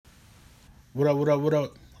What up, what up, what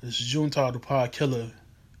up? It's Junta the Pod Killer.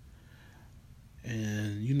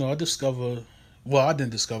 And, I discovered, well, I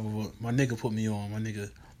didn't discover, but my nigga put me on. My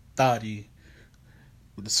nigga Thotty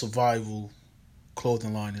with the survival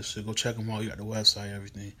clothing line and shit. Go check him out. You got the website,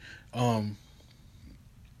 everything. Um,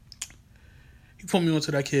 he put me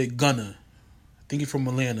onto that kid Gunna. I think he from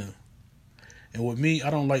Atlanta. And with me, I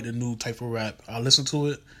don't like the new type of rap. I listen to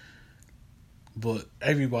it, but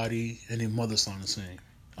everybody and their mother sound the same.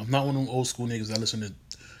 I'm not one of them old school niggas that listen to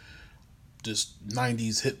just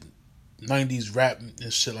 90s rap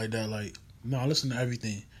and shit like that. Like, no, I listen to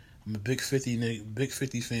everything. I'm a big 50 nigga, big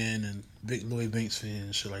 50 fan and big Lloyd Banks fan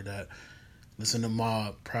and shit like that. Listen to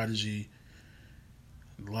Mob, Prodigy,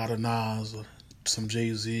 a lot of Nas, some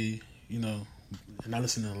Jay-Z, and I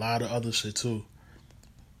listen to a lot of other shit too.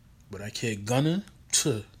 But that kid Gunna,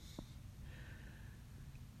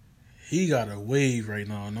 he got a wave right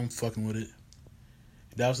now and I'm fucking with it.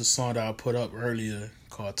 That was the song that I put up earlier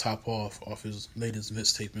called Top off his latest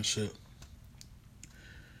mixtape and shit.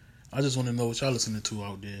 I just want to know what y'all listening to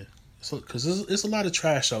out there. Because it's a lot of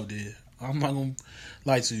trash out there. I'm not going to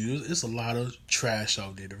lie to you. It's a lot of trash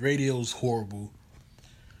out there. The radio's horrible.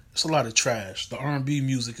 It's a lot of trash. The R&B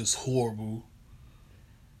music is horrible.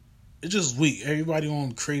 It's just weak. Everybody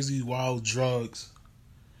on crazy, wild drugs,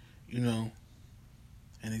 and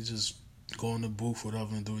they just go in the booth,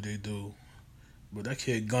 whatever, and do what they do. But that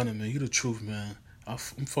kid Gunna, man, he the truth, man. I'm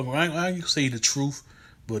fucking. I ain't say the truth,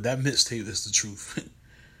 but that mixtape is the truth.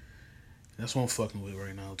 That's what I'm fucking with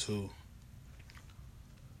right now too.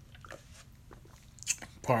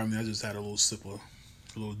 Pardon me, I just had a little sip of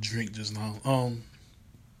a little drink just now.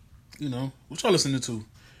 What y'all listening to?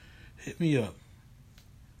 Hit me up.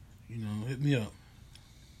 Hit me up.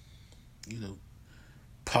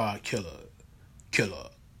 Pod killer.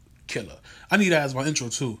 I need that as my intro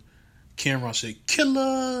too. Cameron said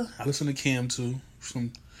killer. I listen to Cam too.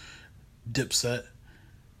 Some Dipset.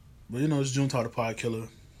 But it's Junta the Pod Killer.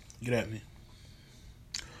 Get at me.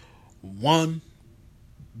 1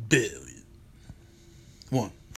 billion. 1.